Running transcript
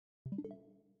In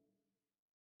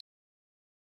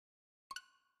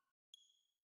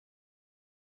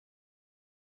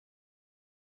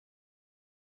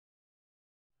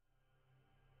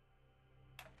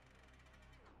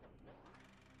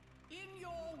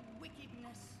your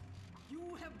wickedness, you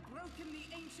have broken the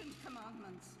ancient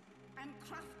commandments and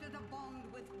crafted a bond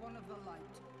with one of the light.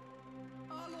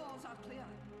 Our laws are clear.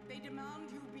 They demand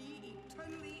you be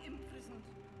eternally imprisoned.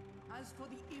 As for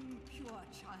the impure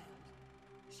child,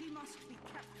 she must be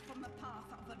kept from the path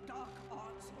of the dark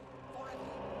arts forever.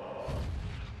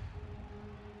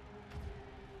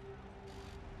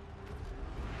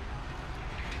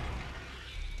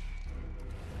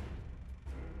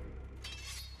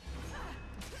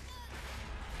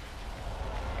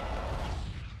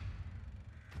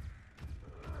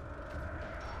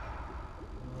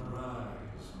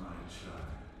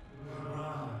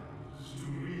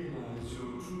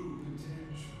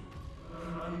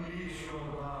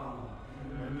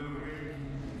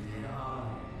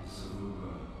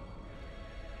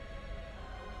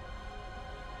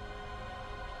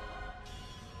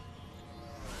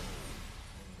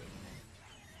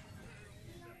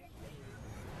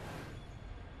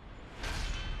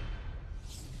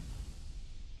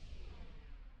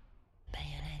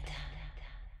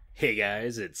 Hey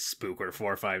guys, it's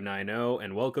Spooker4590,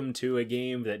 and welcome to a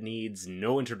game that needs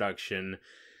no introduction.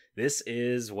 This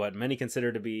is what many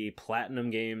consider to be Platinum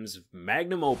Games'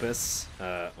 magnum opus,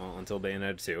 well, until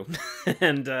Bayonetta 2.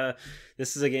 And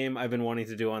this is a game I've been wanting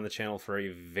to do on the channel for a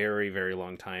very, very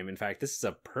long time. In fact, this is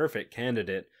a perfect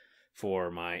candidate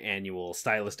for my annual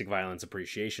Stylistic Violence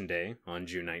Appreciation Day on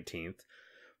June 19th.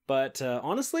 But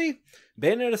honestly,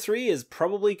 Bayonetta 3 is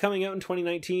probably coming out in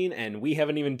 2019, and we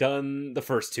haven't even done the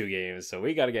first two games, so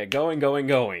we gotta get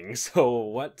going. So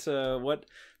what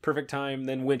perfect time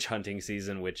than witch hunting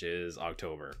season, which is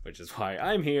October, which is why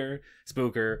I'm here,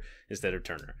 Spooker, instead of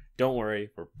Turner. Don't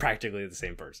worry, we're practically the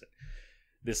same person.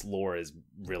 This lore is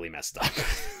really messed up.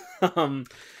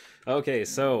 Okay,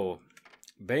 so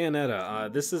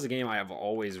Bayonetta. This is a game I have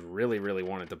always really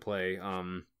wanted to play.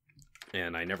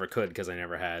 And I never could because I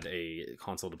never had a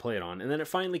console to play it on. And then it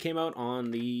finally came out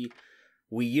on the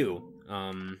Wii U,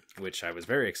 which I was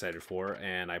very excited for.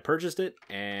 And I purchased it,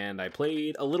 and I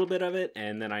played a little bit of it,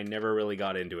 and then I never really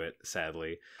got into it,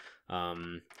 sadly.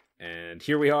 And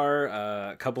here we are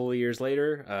a couple of years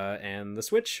later, and the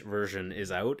Switch version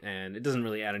is out. And it doesn't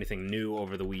really add anything new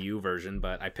over the Wii U version,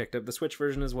 but I picked up the Switch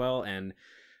version as well, and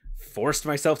forced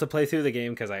myself to play through the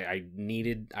game because I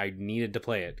needed to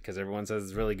play it because everyone says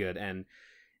it's really good. And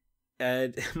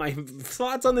my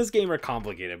thoughts on this game are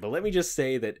complicated, but let me just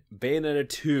say that Bayonetta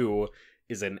 2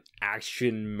 is an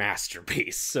action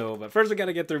masterpiece. So, but first I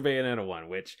gotta get through Bayonetta 1,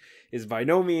 which is by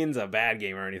no means a bad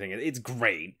game or anything. It's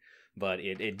great, but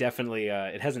it definitely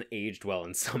it hasn't aged well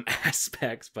in some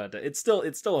aspects, but it's still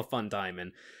a fun time,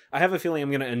 and I have a feeling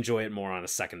I'm gonna enjoy it more on a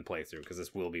second playthrough because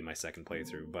this will be my second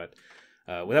playthrough. But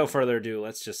without further ado,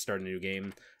 let's just start a new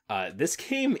game. This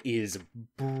game is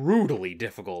brutally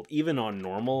difficult, even on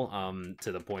normal,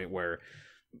 to the point where,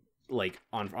 like,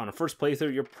 on a first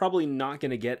playthrough, you're probably not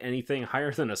going to get anything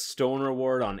higher than a stone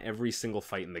reward on every single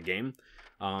fight in the game.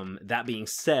 That being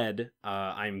said,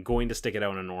 I'm going to stick it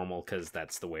out on normal, because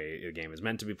that's the way the game is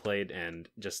meant to be played, and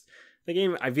just... the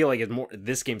game, I feel like, is more.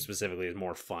 This game specifically is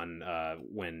more fun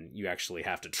when you actually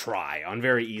have to try. On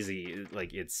very easy,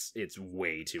 like it's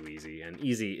way too easy, and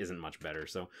easy isn't much better.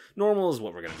 So normal is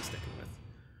what we're gonna be sticking with.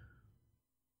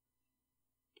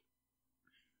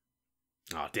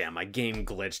 Oh damn, my game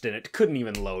glitched and it couldn't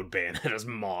even load Bayonetta's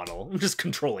model. I'm just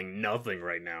controlling nothing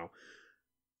right now.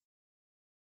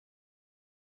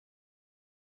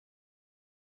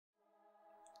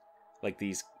 Like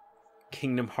these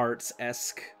Kingdom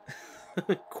Hearts-esque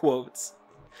quotes,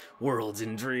 worlds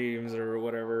in dreams or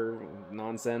whatever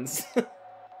nonsense.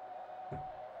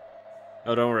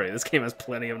 Oh, don't worry, this game has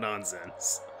plenty of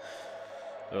nonsense.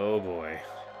 Oh boy.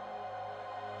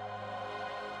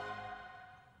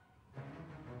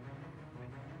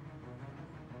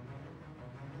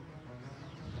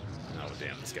 Oh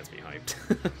damn, this gets me hyped.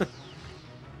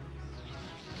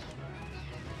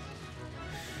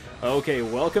 Okay,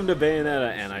 welcome to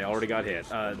Bayonetta, and I already got hit.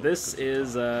 This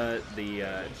is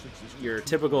your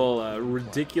typical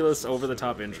ridiculous,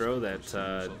 over-the-top intro that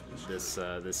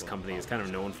this company is kind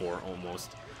of known for,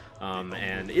 almost.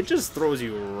 And it just throws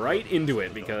you right into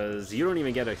it because you don't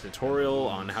even get a tutorial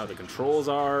on how the controls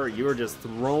are. You're just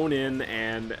thrown in,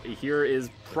 and here is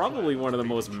probably one of the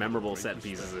most memorable set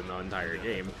pieces in the entire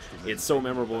game. It's so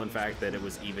memorable, in fact, that it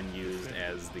was even used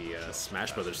as the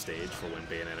Smash Brothers stage for when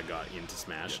Bayonetta got into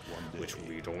Smash, which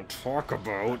we don't talk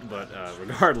about, but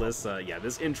regardless, yeah,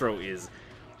 this intro is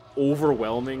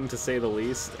overwhelming to say the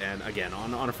least. And again,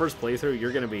 on a first playthrough,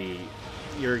 you're gonna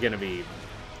be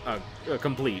a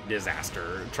complete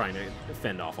disaster trying to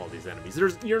fend off all these enemies.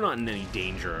 You're not in any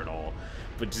danger at all,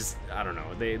 but just, I don't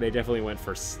know, they definitely went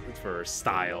for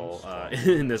style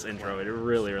in this intro. It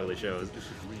really shows.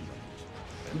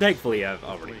 Thankfully, I've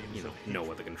already know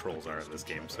what the controls are in this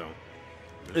game, so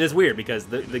it is weird because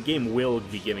the game will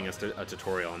be giving us a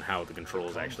tutorial on how the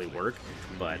controls actually work,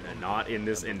 but not in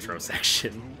this intro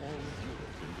section.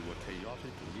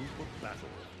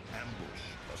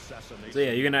 So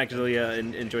yeah, you can actually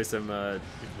enjoy some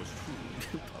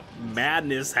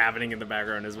madness happening in the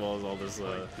background, as well as all this,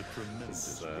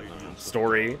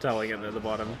 storytelling at the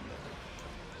bottom.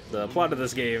 The plot of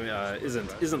this game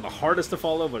isn't the hardest to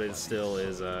follow, but it still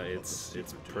is. It's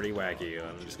pretty wacky.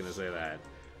 I'm just gonna say that.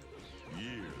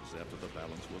 Years after the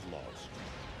balance was lost,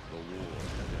 the war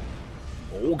had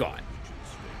ended. Oh god.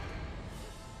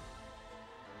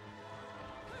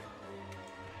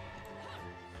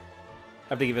 I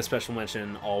have to give a special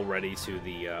mention already to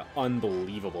the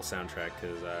unbelievable soundtrack,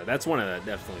 because that's one of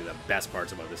definitely the best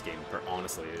parts about this game.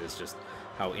 Honestly, is just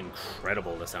how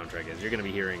incredible the soundtrack is. You're going to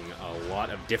be hearing a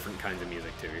lot of different kinds of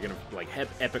music too. You're going to like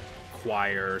epic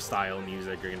choir style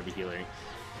music. You're going to be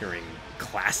hearing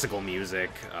classical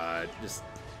music. Just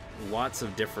lots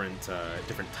of different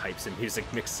types of music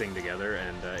mixing together,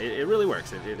 and it really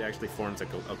works. It actually forms a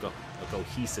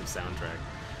cohesive soundtrack.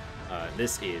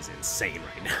 This is insane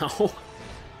right now.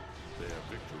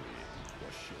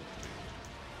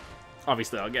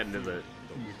 Obviously, I'll get into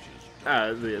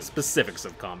the specifics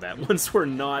of combat once we're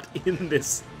not in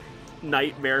this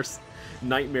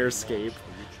nightmarescape,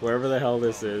 wherever the hell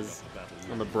this is,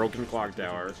 on the broken clock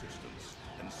tower.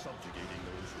 And subjugating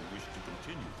those who wish to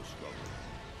continue the struggle.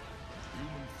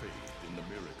 Human faith in the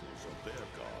miracles of their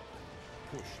god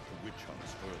pushed the witch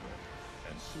hunts further,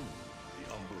 and soon the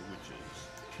Umber Witches,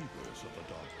 keepers of the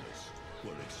darkness,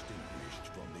 were extinguished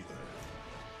from the earth.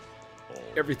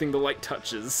 Everything the light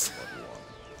touches,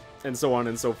 and so on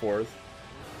and so forth.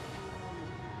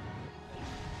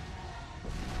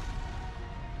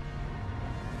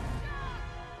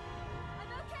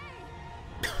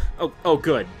 Oh,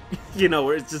 good. You know,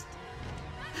 where it's just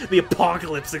the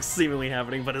apocalypse is seemingly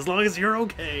happening, but as long as you're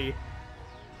okay,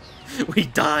 we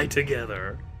die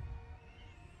together.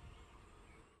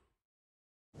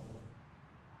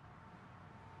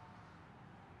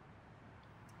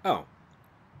 Oh.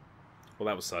 Well,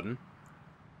 that was sudden.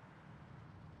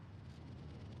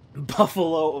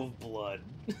 Buffalo of Blood.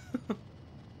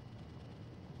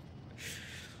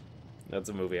 That's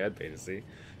a movie I'd pay to see.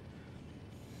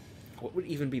 What would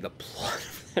even be the plot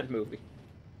of that movie?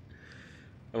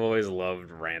 I've always loved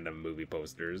random movie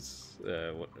posters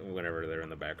whenever they're in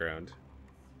the background.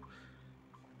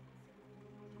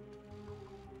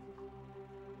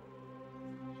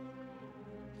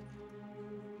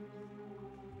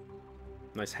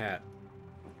 Nice hat.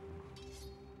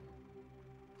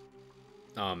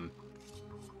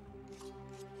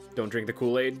 Don't drink the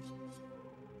Kool-Aid?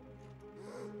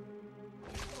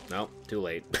 No, too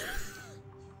late.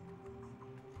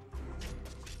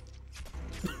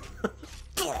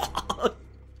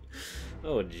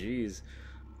 Oh, jeez.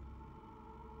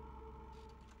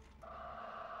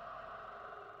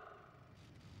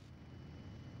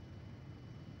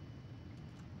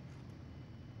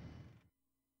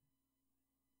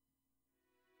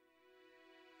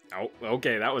 Oh,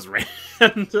 okay, that was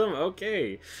random.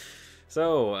 Okay.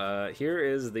 So, here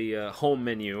is the home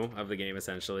menu of the game,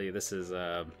 essentially. This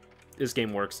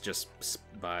game works just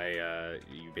by,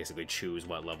 you basically choose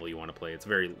what level you want to play. It's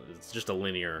just a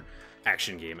linear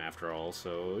action game after all.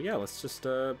 So, yeah, let's just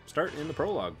start in the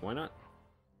prologue. Why not?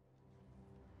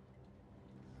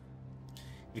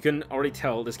 You can already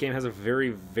tell this game has a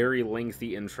very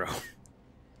lengthy intro.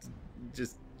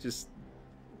 just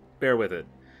bear with it.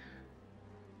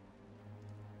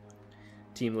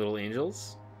 Team Little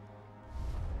Angels,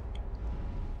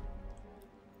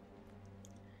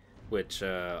 which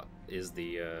is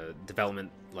the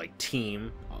development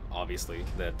team, obviously,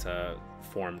 that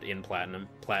formed in Platinum.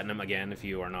 Platinum, again, if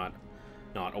you are not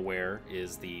aware,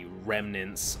 is the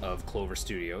remnants of Clover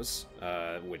Studios,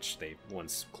 which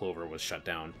once Clover was shut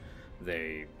down,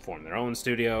 they formed their own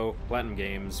studio, Platinum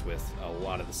Games, with a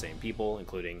lot of the same people,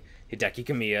 including Hideki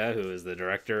Kamiya, who is the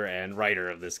director and writer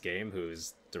of this game,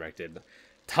 who's directed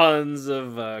tons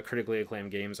of critically acclaimed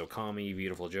games: Okami,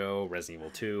 Beautiful Joe, Resident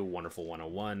Evil 2, Wonderful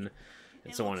 101,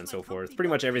 and so on and so forth. Pretty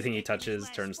much everything he touches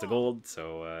turns to gold,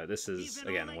 so this is,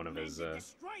 again, one of his,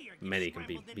 many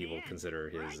people consider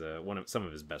his, some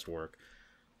of his best work.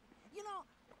 You know,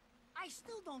 I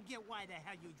still don't get why the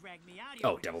hell you dragged me out here.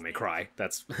 Oh, with Devil this May thing. Cry.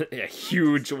 That's a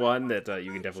huge one that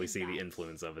you can definitely see the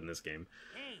influence of in this game.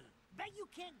 Hey, bet you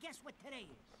can't guess what today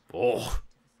is. Oh.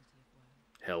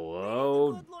 The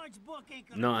Hello. good Lord's book ain't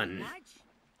gonna None. do much.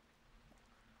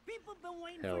 People been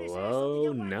waiting for this asshole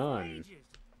Hello, to get whacked for none. ages.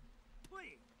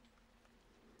 Please.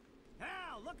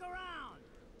 Hell, look around.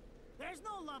 There's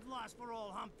no love lost for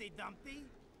old Humpty Dumpty.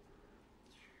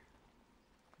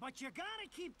 But you gotta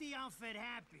keep the outfit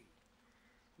happy.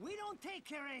 We don't take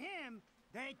care of him,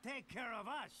 they take care of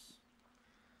us.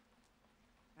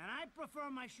 And I prefer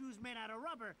my shoes made out of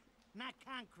rubber, not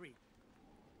concrete.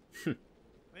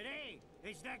 But hey,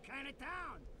 it's that kind of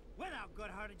town. Without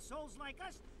good-hearted souls like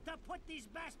us to put these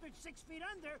bastards 6 feet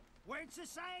under, where'd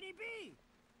society be?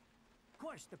 Of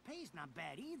course, the pay's not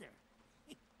bad either.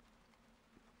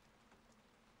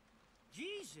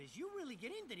 Jesus, you really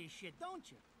get into this shit, don't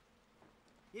you?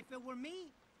 If it were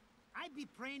me, I'd be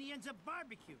praying he ends up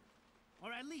barbecued.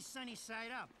 Or at least sunny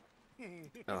side up.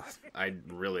 Ugh, I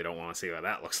really don't want to see what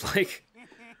that looks like.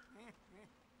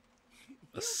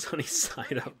 A sunny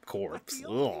side up corpse. The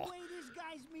only Ugh. way this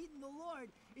guy's meeting the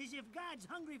Lord is if God's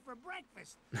hungry for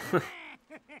breakfast.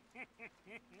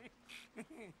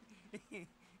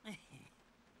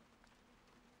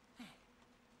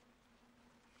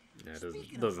 Yeah, it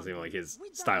Speaking doesn't of seem like hungry, his we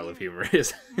done style of here. humor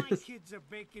is. My kids are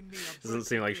baking me a Doesn't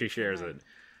seem like she birthday shares tonight. it.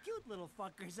 Cute little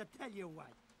fuckers, I tell you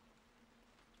what.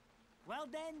 Well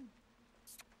then,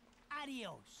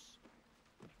 adios.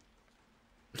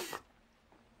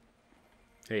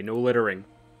 Hey, no littering.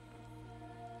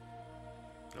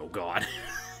 Oh god.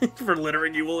 For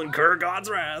littering you will incur God's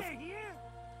wrath. They're here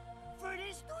for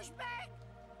this douchebag.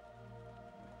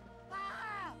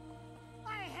 Ah!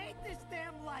 I hate this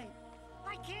damn light.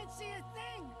 I can't see a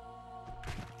thing.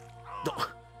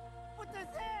 Oh, but they're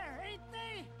there, ain't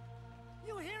they?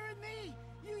 You hearing me?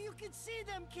 You can see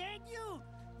them, can't you?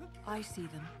 I see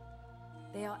them.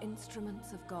 They are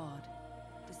instruments of God,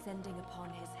 descending upon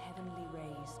his heavenly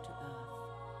rays to earth.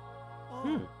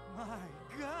 Oh my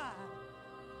God!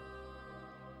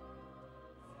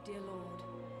 Dear Lord,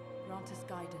 grant us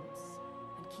guidance,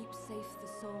 and keep safe the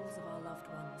souls of our loved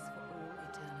ones for all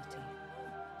eternity.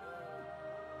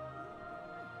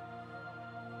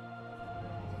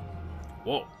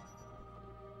 Whoa.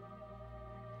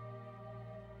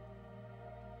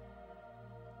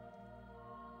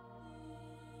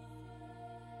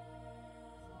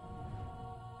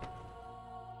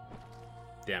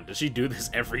 Damn, does she do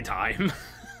this every time?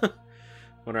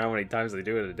 Wonder how many times they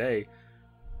do it a day.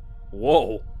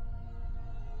 Whoa.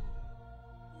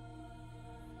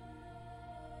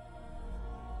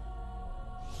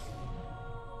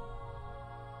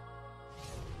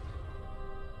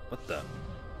 What the?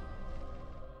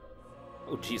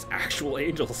 Oh, geez, actual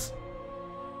angels.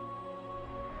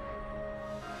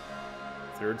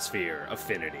 Third sphere,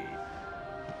 affinity.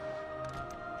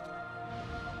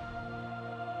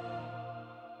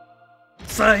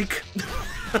 Psych!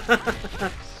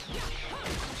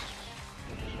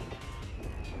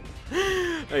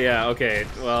 Oh, yeah, okay,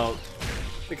 well,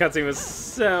 the cutscene was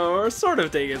sort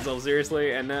of taking itself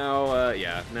seriously, and now,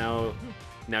 yeah, now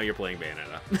you're playing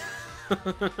Bayonetta. You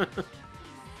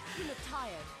look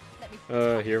tired.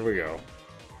 Let me Here we go.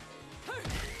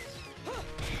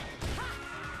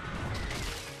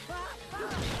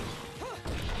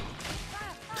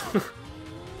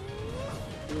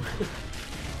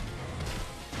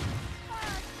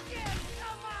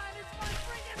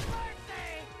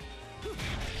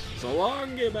 So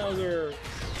long, Game Bowser!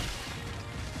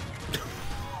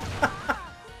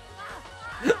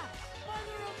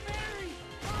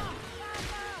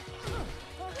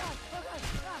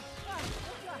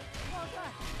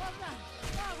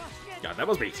 God, that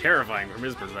must be terrifying from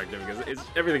his perspective, because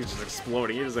everything's just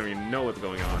exploding. He doesn't even know what's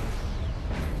going on.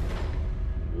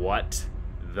 What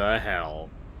the hell?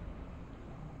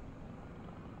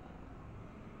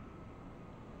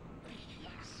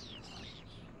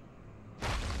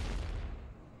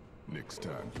 Next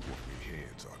time you want your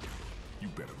hands on me, you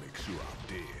better make sure I'm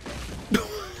dead.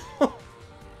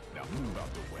 Now move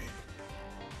out the way.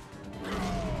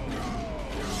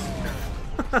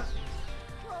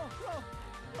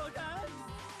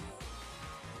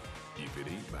 If it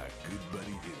ain't my good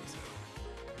buddy Enzo,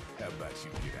 how about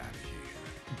you get out of here?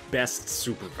 Best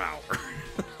superpower.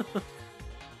 You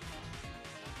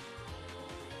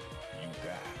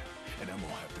die, and I'm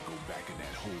gonna have to go back in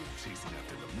that hole chasing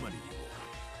after the money you owe.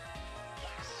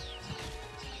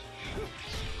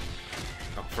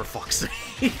 Oh, for fuck's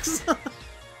sakes. You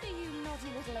naughty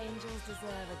little angels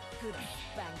deserve a good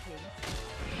spanking.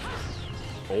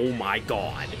 Oh my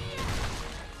god.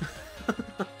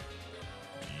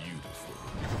 Beautiful.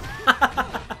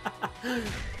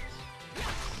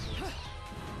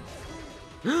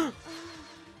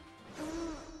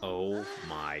 Oh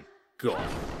my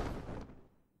god.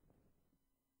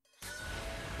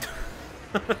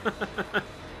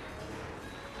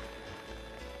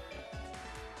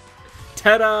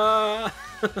 Ta-da!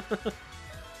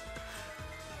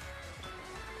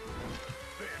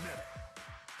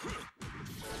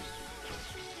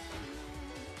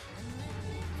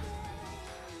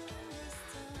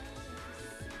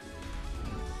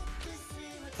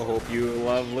 I hope you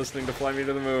love listening to Fly Me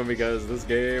to the Moon because this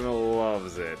game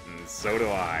loves it, and so do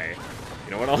I.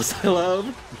 You know what else I love?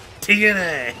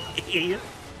 TNA!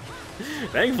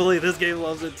 Thankfully, this game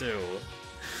loves it too.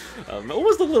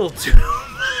 Almost a little too much.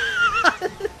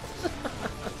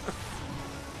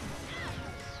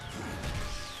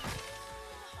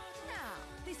 Now,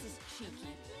 this is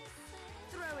cheeky.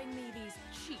 Throwing me these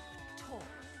cheap toys.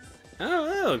 Oh,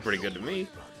 that looked pretty good to me.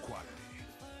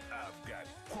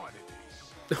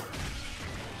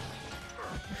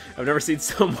 I've never seen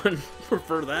someone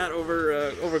prefer that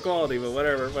over quality, but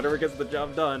whatever gets the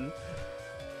job done.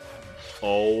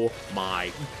 Oh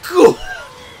my god!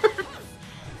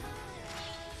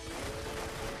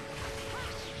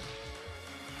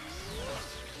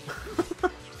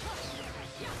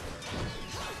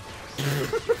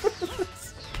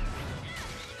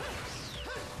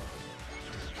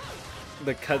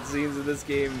 The cutscenes in this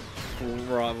game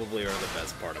probably are the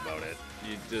best part about it.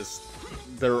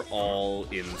 They're all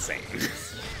insane.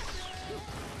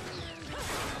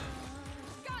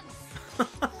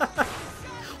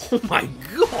 Oh my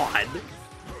god!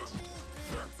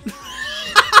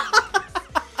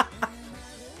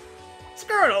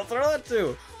 Screw it, I'll throw that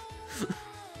too.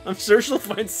 I'm sure she'll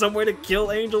find some way to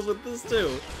kill angels with this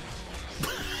too.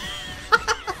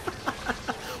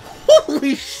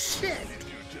 Holy shit!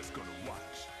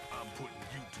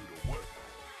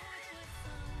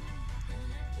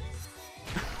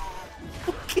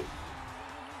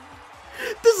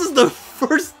 This is the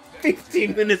first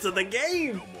 15 minutes of the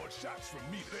game! No more shots from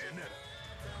me, Bayonetta.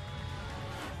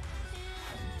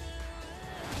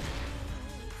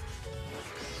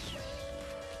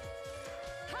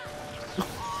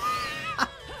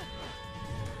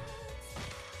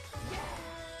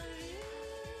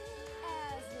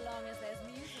 As long as there's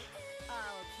music,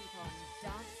 I'll keep on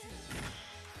dancing.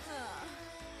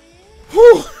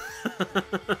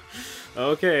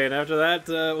 Okay, and after that,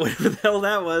 whatever the hell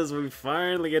that was, we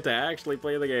finally get to actually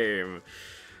play the game.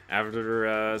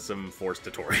 After some forced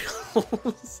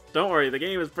tutorials. Don't worry, the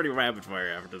game is pretty rapid fire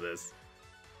after this.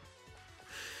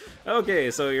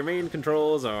 Okay, so your main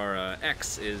controls are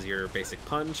X is your basic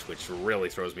punch, which really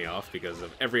throws me off because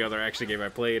of every other action game I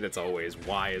played, it's always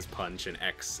Y is punch and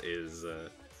X is...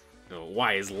 no,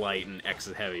 Y is light and X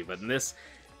is heavy, but in this,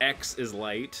 X is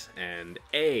light, and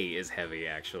A is heavy,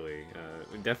 actually.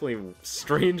 Definitely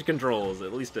strange controls,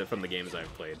 at least from the games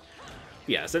I've played.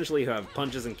 Yeah, essentially you have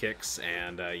punches and kicks,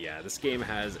 and yeah, this game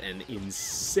has an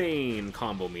insane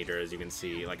combo meter, as you can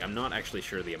see. Like, I'm not actually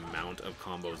sure the amount of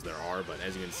combos there are, but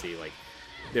as you can see, like,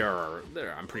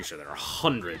 I'm pretty sure there are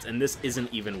hundreds, and this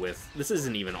isn't even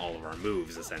all of our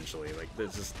moves, essentially. Like,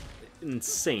 there's just an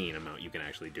insane amount you can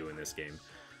actually do in this game.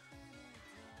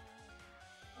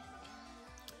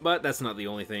 But that's not the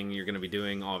only thing you're going to be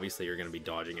doing. Obviously, you're going to be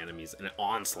dodging enemies, an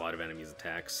onslaught of enemies'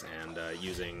 attacks, and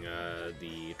using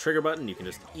the trigger button, you can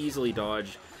just easily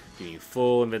dodge, giving you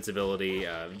full invincibility,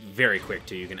 very quick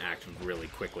too. You can act really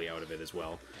quickly out of it as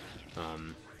well.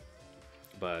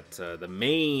 But the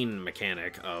main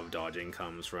mechanic of dodging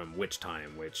comes from Witch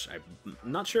Time, which I'm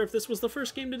not sure if this was the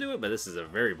first game to do it, but this is a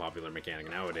very popular mechanic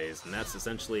nowadays, and that's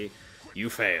essentially you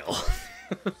fail.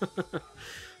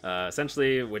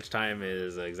 Essentially, Witch Time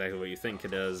is exactly what you think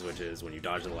it does, which is when you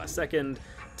dodge at the last second,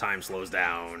 time slows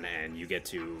down, and you get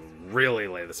to really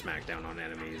lay the smack down on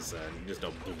enemies and just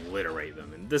obliterate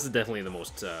them. And this is definitely the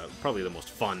most, probably the most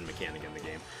fun mechanic in the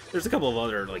game. There's a couple of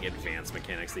other like advanced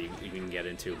mechanics that you can get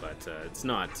into, but it's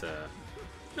not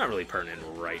really pertinent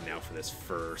right now for this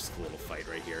first little fight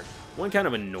right here. One kind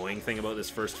of annoying thing about this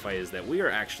first fight is that we are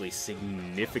actually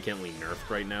significantly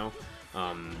nerfed right now,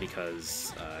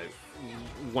 because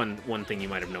one thing you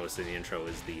might have noticed in the intro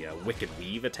is the Wicked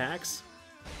Weave attacks,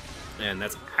 and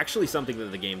that's actually something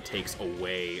that the game takes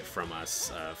away from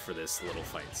us for this little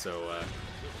fight, so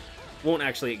won't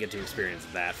actually get to experience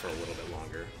that for a little bit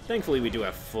longer. Thankfully, we do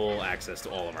have full access to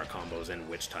all of our combos and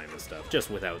Witch Time and stuff, just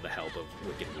without the help of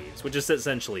Wicked Weaves, which is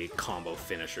essentially combo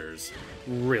finishers,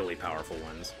 really powerful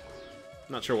ones.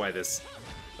 Not sure why this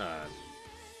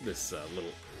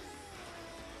little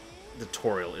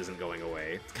tutorial isn't going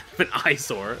away. It's kind of an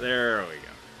eyesore. There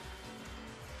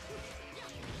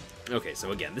we Okay,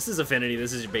 so again, this is Affinity.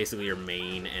 This is basically your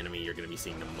main enemy you're going to be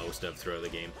seeing the most of throughout the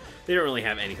game. They don't really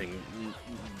have anything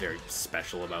very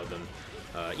special about them.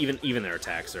 Even their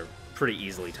attacks are pretty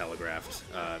easily telegraphed.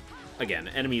 Again,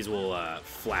 enemies will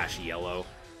flash yellow,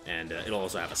 and it'll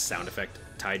also have a sound effect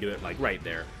tied to it, like right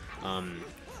there.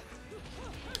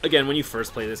 Again, when you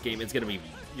first play this game,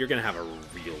 you're gonna have a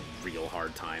real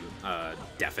hard time.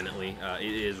 Definitely,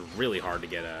 it is really hard to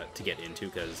get into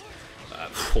because,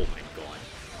 oh my god,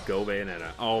 go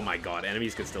Bayonetta! Oh my god,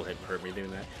 enemies can still hurt me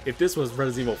doing that. If this was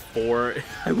Resident Evil 4,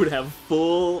 I would have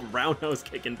full roundhouse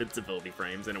kick invincibility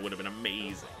frames, and it would have been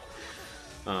amazing.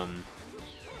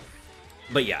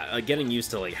 But yeah, getting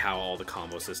used to like how all the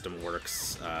combo system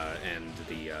works, and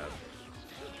the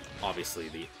obviously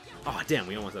the oh damn,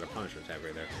 we almost had a punishment attack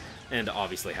right there, and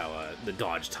obviously how the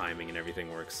dodge timing and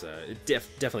everything works. It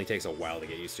definitely takes a while to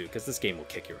get used to because this game will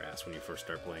kick your ass when you first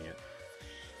start playing it.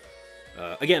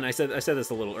 Again, I said this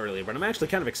a little earlier, but I'm actually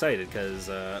kind of excited because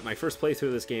my first playthrough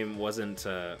of this game wasn't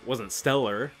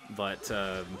stellar, but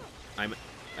I'm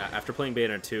after playing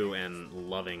Bayonetta 2 and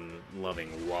loving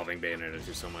Bayonetta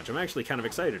 2 so much, I'm actually kind of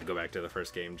excited to go back to the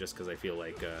first game just because I feel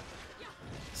like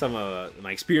some of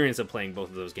my experience of playing both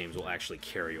of those games will actually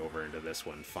carry over into this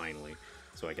one finally,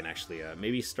 so I can actually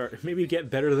maybe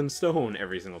get better than Stone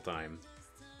every single time.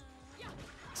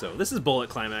 So this is Bullet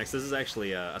Climax. This is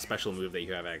actually a special move that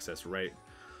you have access right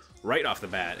off the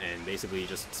bat, and basically you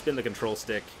just spin the control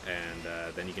stick,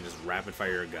 and then you can just rapid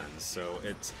fire your guns. So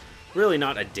it's really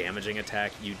not a damaging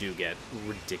attack. You do get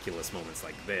ridiculous moments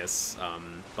like this,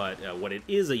 but what it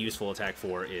is a useful attack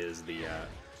for is the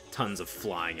tons of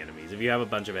flying enemies. If you have a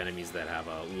bunch of enemies that have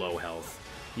a low health,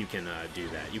 you can do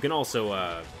that. You can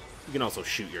also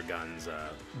shoot your guns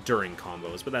during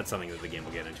combos, but that's something that the game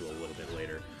will get into a little bit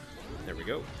later. There we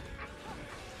go.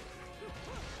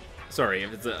 Sorry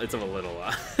if it's a little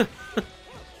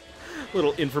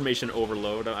little information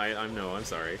overload. I'm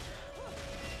sorry.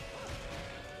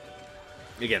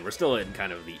 Again, we're still in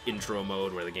kind of the intro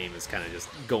mode where the game is kind of just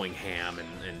going ham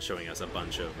and showing us a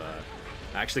bunch of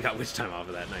I actually got witch time off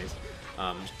of that, nice.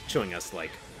 Showing us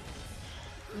like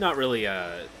not really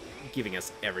giving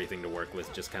us everything to work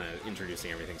with, just kind of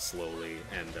introducing everything slowly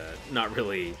and not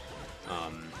really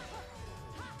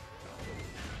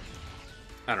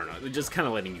I don't know, just kind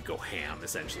of letting you go ham,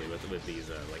 essentially, with these,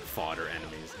 like, fodder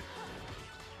enemies.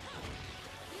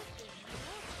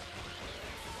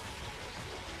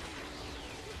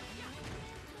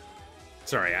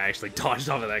 Sorry, I actually dodged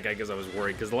off of that guy because I was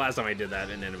worried, because the last time I did that,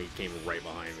 an enemy came right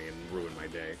behind me and ruined my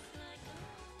day.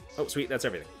 Oh, sweet, that's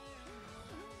everything.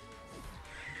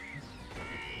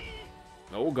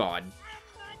 Oh, God.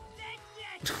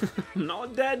 I'm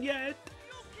not dead yet!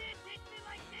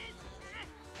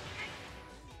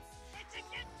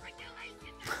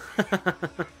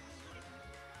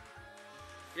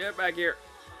 Get back here.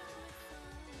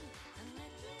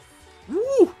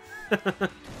 Woo!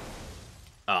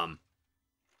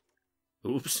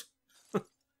 Oops. Damn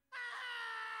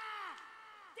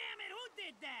it, who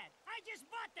did that? I just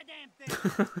bought the damn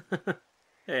thing.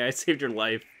 Hey, I saved your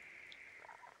life.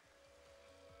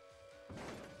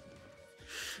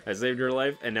 I saved your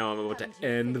life, and now I'm about to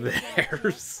end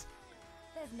theirs.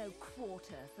 There's no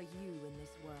quarter for you in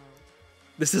this world.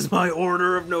 This is my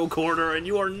order of no quarter, and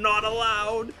you are not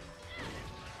allowed!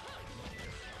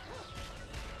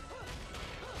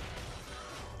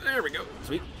 There we go.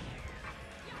 Sweet.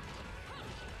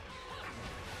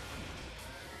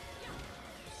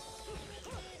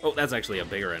 Oh, that's actually a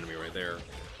bigger enemy right there.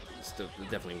 Still,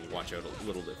 definitely watch out a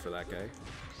little bit for that guy.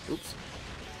 Oops.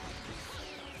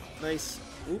 Nice.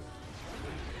 Oop.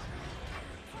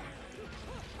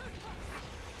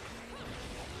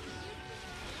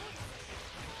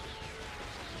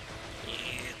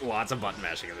 Lots of button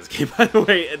mashing in this game, by the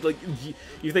way. And, like,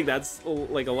 you think that's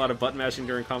like a lot of button mashing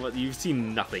during combat? You've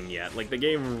seen nothing yet. Like, the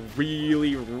game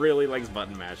really likes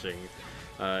button mashing.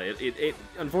 It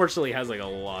unfortunately has like a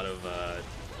lot of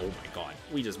oh my god,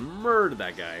 we just murdered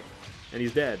that guy, and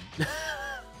he's dead.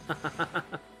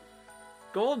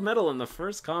 Gold medal in the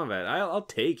first combat. I'll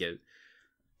take it.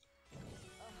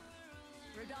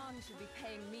 Radon should be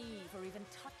paying me for even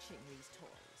touching these toys.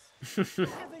 Do you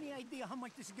have any idea how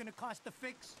much this is gonna cost to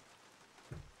fix?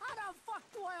 How the fuck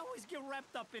do I always get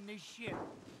wrapped up in this shit?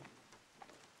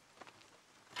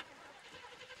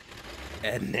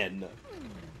 And then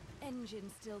Engine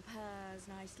still purrs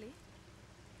nicely.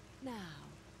 Now,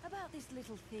 about this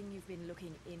little thing you've been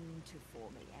looking into for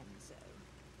me, Enzo.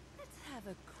 Let's have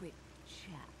a quick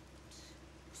chat.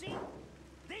 See?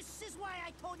 This is why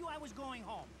I told you I was going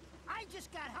home. I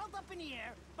just got held up in the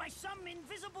air by some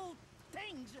invisible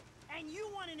things, and you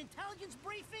want an intelligence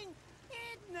briefing?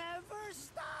 It never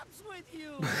stops with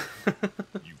you.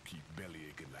 You keep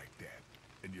bellyaching like that,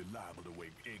 and you're liable to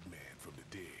wake Eggman from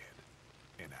the dead.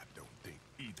 And I don't think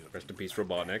either of Rest you in peace, like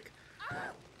Robotnik.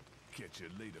 that. Catch you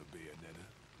later,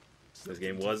 Bayonetta. This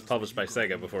game was published by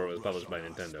Sega before it was published by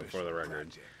Nintendo, for the record.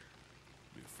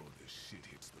 Before this shit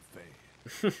hits the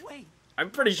fan. Wait, I'm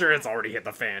pretty sure it's already hit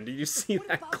the fan. Did you see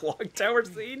that clock tower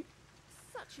scene?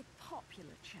 Such a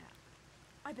popular chap.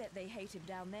 I bet they hate him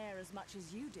down there as much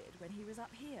as you did when he was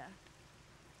up here.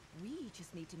 We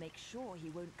just need to make sure he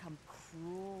won't come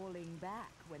crawling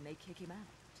back when they kick him out.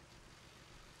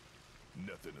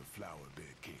 Nothing a flower bed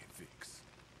can't fix.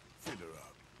 Fill her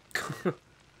up.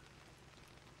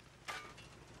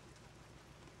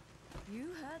 You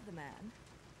heard the man.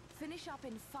 Finish up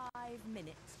in 5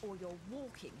 minutes or you're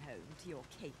walking home to your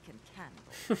cake and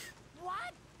candle.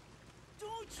 what?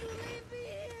 Don't you leave me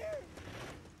here!